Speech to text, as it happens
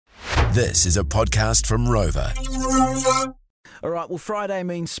This is a podcast from Rover. All right, well, Friday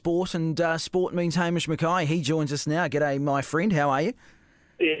means sport, and sport means Hamish McKay. He joins us now. G'day, my friend. How are you?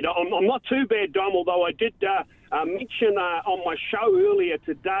 Yeah, I'm not too bad, Dom, although I did mention on my show earlier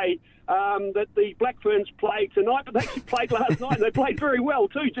today that the Black Ferns play tonight, but they actually played last night, and they played very well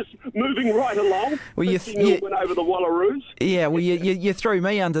too, just moving right along. Well, went over the Wallaroos. Yeah, well, you threw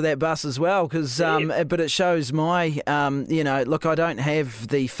me under that bus as well, but it shows my, look, I don't have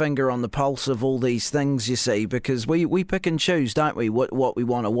the finger on the pulse of all these things, you see, because we pick and choose, don't we, what we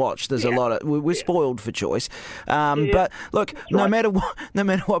want to watch. There's a lot of, we're spoiled for choice. But look, no matter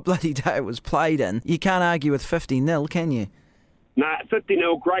what bloody day it was played in, you can't argue with 50-0, can you? No,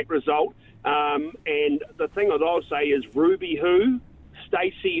 50-0, great result. And the thing that I'll say is Ruby who,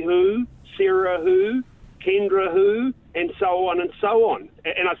 Stacey who, Sarah who, Kendra who, and so on and so on.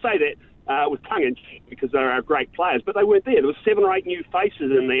 And I say that with tongue-in-cheek because they're our great players, but they weren't there. There were 7 or 8 new faces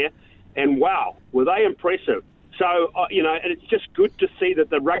in there, and wow, were they impressive. So, and it's just good to see that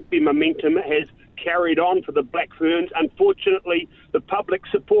the rugby momentum has carried on for the Black Ferns. Unfortunately, the public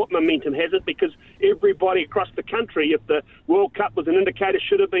support momentum hasn't, because everybody across the country, if the World Cup was an indicator,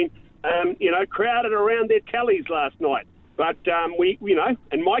 should have been, crowded around their tallies last night. But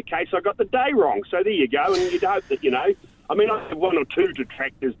in my case, I got the day wrong. So there you go, and you'd hope that, I have 1 or 2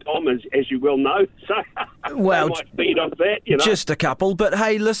 detractors, Tom, as you well know. So well, I might feed off that, Just a couple. But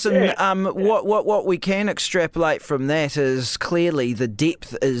hey, listen, what we can extrapolate from that is clearly the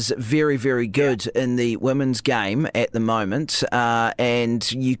depth is very, very good in the women's game at the moment,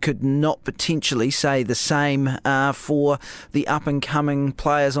 and you could not potentially say the same for the up-and-coming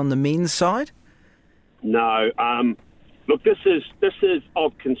players on the men's side? No. Look, this is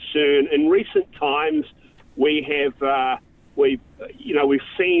of concern. In recent times, we've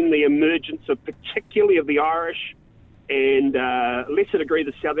seen the emergence of particularly of the Irish and lesser degree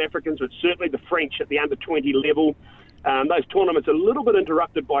the South Africans, but certainly the French at the under-20 level. Those tournaments are a little bit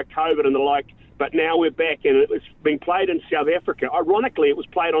interrupted by COVID and the like, but now we're back, and it's being played in South Africa. Ironically, it was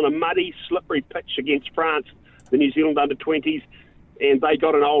played on a muddy, slippery pitch against France, the New Zealand under-20s, and they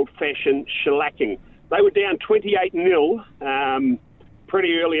got an old-fashioned shellacking. They were down 28-0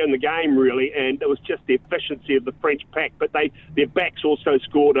 pretty early in the game, really, and it was just the efficiency of the French pack. But their backs also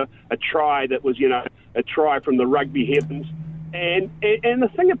scored a try that was, a try from the rugby heavens. And the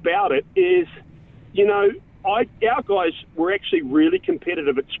thing about it is, our guys were actually really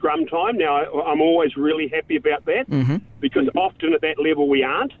competitive at scrum time. Now, I'm always really happy about that, because often at that level we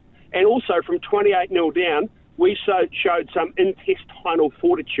aren't. And also from 28-0 down, we showed some intestinal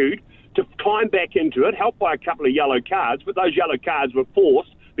fortitude to climb back into it, helped by a couple of yellow cards, but those yellow cards were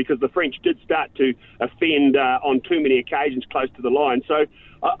forced because the French did start to offend on too many occasions close to the line. So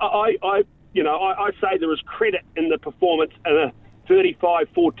I say there was credit in the performance in a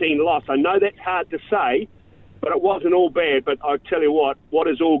 35-14 loss. I know that's hard to say, but it wasn't all bad. But I tell you what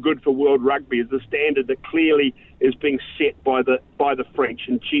is all good for world rugby is the standard that clearly is being set by the French.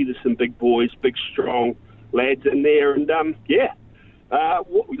 And gee, there's some big boys, big strong lads in there, and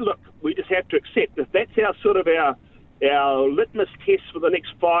look, we just have to accept if that's our litmus test for the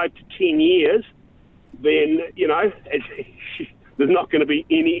next 5 to 10 years, then there's not going to be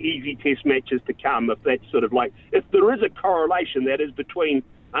any easy test matches to come. If that's if there is a correlation that is between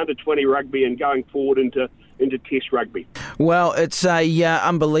under-20 rugby and going forward into test rugby. Well, it's a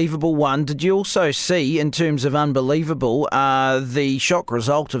unbelievable one. Did you also see, in terms of unbelievable, the shock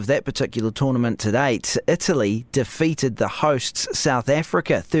result of that particular tournament to date? Italy defeated the hosts South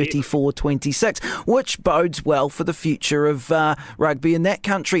Africa 34-26, which bodes well for the future of rugby in that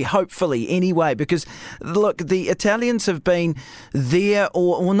country, hopefully, anyway, because, look, the Italians have been there,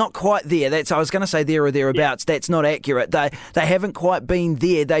 or not quite there. I was going to say there or thereabouts. That's not accurate. They haven't quite been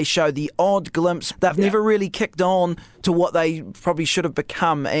there. They show the odd glimpse. They've never really kicked on to what they probably should have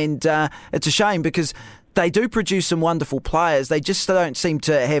become, and it's a shame because they do produce some wonderful players. They just don't seem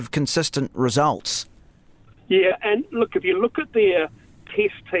to have consistent results. Yeah, and look, if you look at their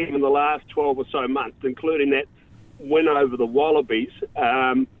test team in the last 12 or so months, including that win over the Wallabies,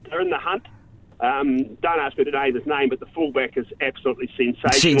 they're in the hunt. Don't ask me to name his name, but the fullback is absolutely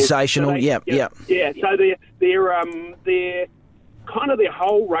sensational. Sensational, so yeah. So they're kind of their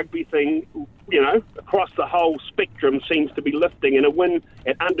whole rugby thing, across the whole spectrum seems to be lifting, and a win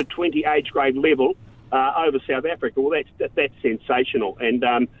at under 20 age grade level over South Africa. Well, that's sensational,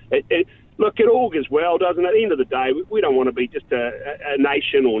 and it augurs well, doesn't it? At the end of the day, we don't want to be just a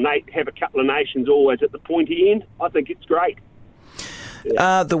nation or have a couple of nations always at the pointy end. I think it's great.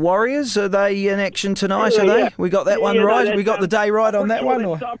 The Warriors, are they in action tonight, are they? We got that one right? We got the day right on that one?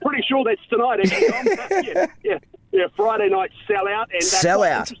 I'm pretty sure that's tonight, actually. Yeah, Friday night sellout, and that's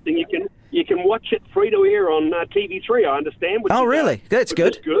Sellout. interesting. You can watch it free to air on TV3. I understand. Which Oh, is, really? That's which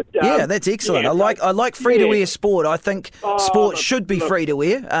good. is good. Yeah, that's excellent. I like free to air sport. I think sport should be free to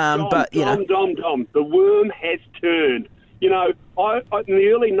air. But you know, Dom, the worm has turned. You know, I in the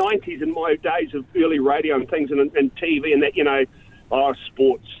early '90s, in my days of early radio and things and TV and that, you know. Oh,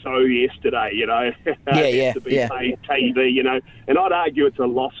 sports so yesterday, you know. Yeah. TV, you know. And I'd argue it's a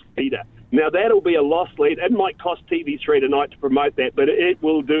loss leader. Now, that'll be a loss lead. It might cost TV3 tonight to promote that, but it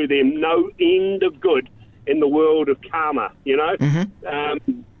will do them no end of good in the world of karma, you know.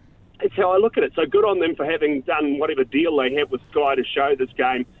 Mm-hmm. It's how I look at it. So good on them for having done whatever deal they have with Sky to show this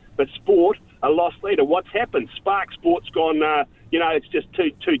game. But sport, a loss leader. What's happened? Spark Sport's gone, you know, it's just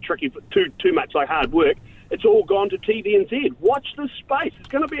too tricky, too much like hard work. It's all gone to TVNZ. Watch this space. It's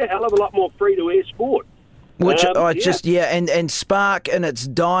going to be a hell of a lot more free-to-air sport. Which and Spark in its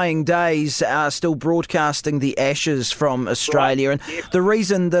dying days are still broadcasting the Ashes from Australia. Right. And the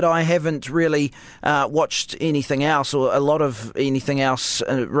reason that I haven't really watched anything else or a lot of anything else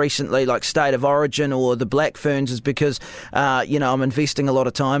recently, like State of Origin or the Black Ferns, is because you know, I'm investing a lot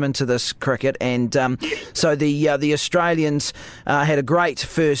of time into this cricket, and so the Australians had a great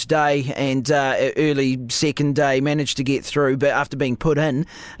first day and early second day, managed to get through, but after being put in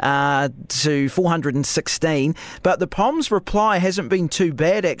to 416. But the Poms' reply hasn't been too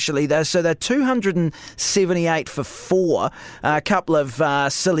bad, actually. They're 278 for 4. A couple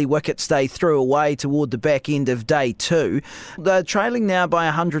of silly wickets they threw away toward the back end of day 2. They're trailing now by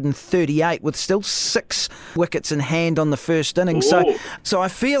 138 with still 6 wickets in hand on the first innings. So I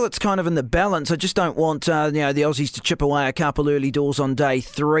feel it's kind of in the balance. I just don't want the Aussies to chip away a couple early doors on day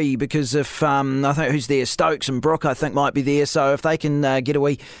 3, because if I think who's there, Stokes and Brook, I think might be there. So if they can get a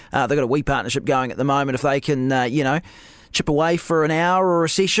wee, they've got a wee partnership going at the moment. If they can, chip away for an hour or a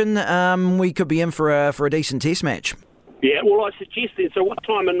session, we could be in for a decent test match. Yeah, well, I suggest then. So what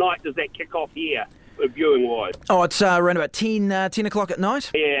time of night does that kick off here, viewing-wise? Oh, it's around about 10 o'clock at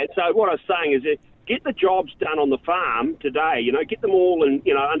night. Yeah, so what I was saying is get the jobs done on the farm today, you know, get them all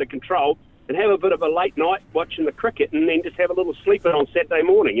under control, and have a bit of a late night watching the cricket, and then just have a little sleep in on Saturday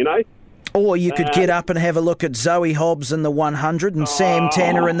morning, you know. Or you could get up and have a look at Zoe Hobbs in the 100 and Sam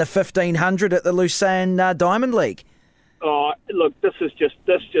Tanner in the 1500 at the Lucerne Diamond League. Oh, look, this just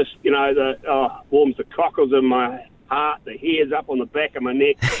warms the cockles in my heart, the hairs up on the back of my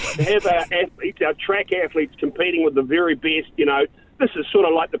neck. To have our athletes, our track athletes, competing with the very best, you know, this is sort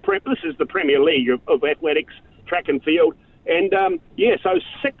of like this is the Premier League of athletics, track and field. And, so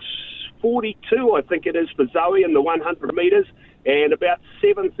 6:42, I think it is, for Zoe in the 100 metres. And about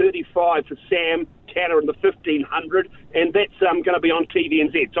 7:35 for Sam Tanner in the 1500, and that's going to be on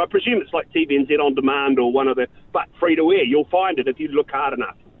TVNZ. So I presume it's like TVNZ On Demand or one of the, but free to air. You'll find it if you look hard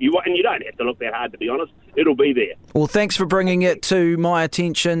enough. And you don't have to look that hard, to be honest. It'll be there. Well, thanks for bringing it to my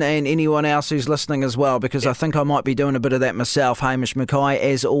attention and anyone else who's listening as well, because I think I might be doing a bit of that myself. Hamish McKay,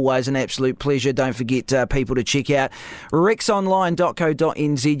 as always, an absolute pleasure. Don't forget people to check out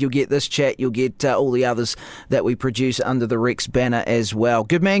rexonline.co.nz. You'll get this chat. You'll get all the others that we produce under the Rex banner as well.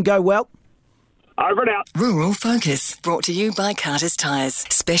 Good man, go well. Over and out. Rural Focus, brought to you by Carter's Tyres.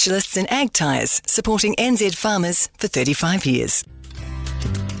 Specialists in ag tyres, supporting NZ farmers for 35 years.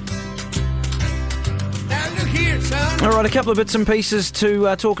 All right, a couple of bits and pieces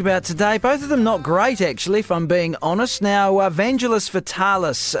to talk about today. Both of them not great, actually, if I'm being honest. Now, Vangelis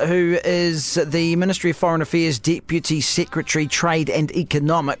Vitalis, who is the Ministry of Foreign Affairs Deputy Secretary, Trade and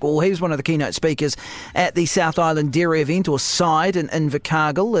Economic, well, he was one of the keynote speakers at the South Island Dairy event, or SIDE, in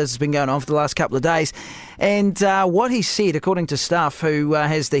Invercargill, as has been going on for the last couple of days. And what he said, according to Stuff, who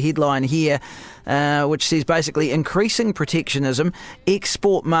has the headline here, which says basically increasing protectionism,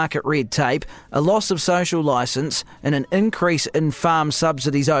 export market red tape, a loss of social licence and an increase in farm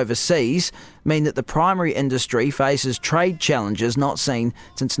subsidies overseas mean that the primary industry faces trade challenges not seen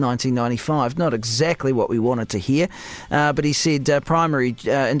since 1995. Not exactly what we wanted to hear, but he said primary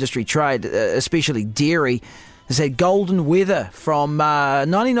industry trade, especially dairy, has had golden weather from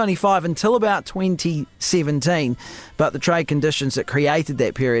 1995 until about 2017, but the trade conditions that created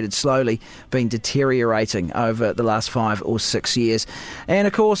that period had slowly been deteriorating over the last 5 or 6 years. And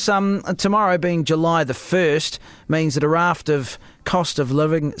of course, tomorrow being July the 1st means that a raft of cost of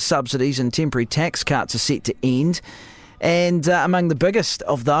living subsidies and temporary tax cuts are set to end. And among the biggest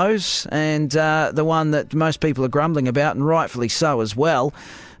of those, and the one that most people are grumbling about, and rightfully so as well,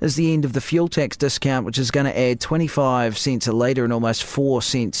 is the end of the fuel tax discount, which is going to add 25 cents a litre and almost 4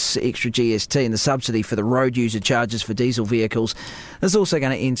 cents extra GST, and the subsidy for the road user charges for diesel vehicles is also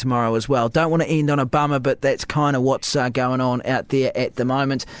going to end tomorrow as well. Don't want to end on a bummer, but that's kind of what's going on out there at the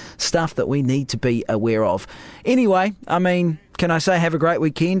moment. Stuff that we need to be aware of. Anyway, I mean, can I say have a great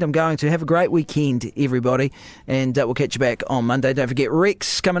weekend? I'm going to have a great weekend, everybody, and we'll catch you back on Monday. Don't forget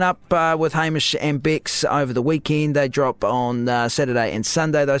Rex coming up with Hamish and Bex over the weekend. They drop on Saturday and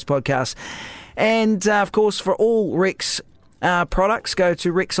Sunday, those podcasts. And, of course, for all Rex products, go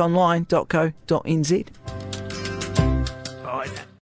to rexonline.co.nz.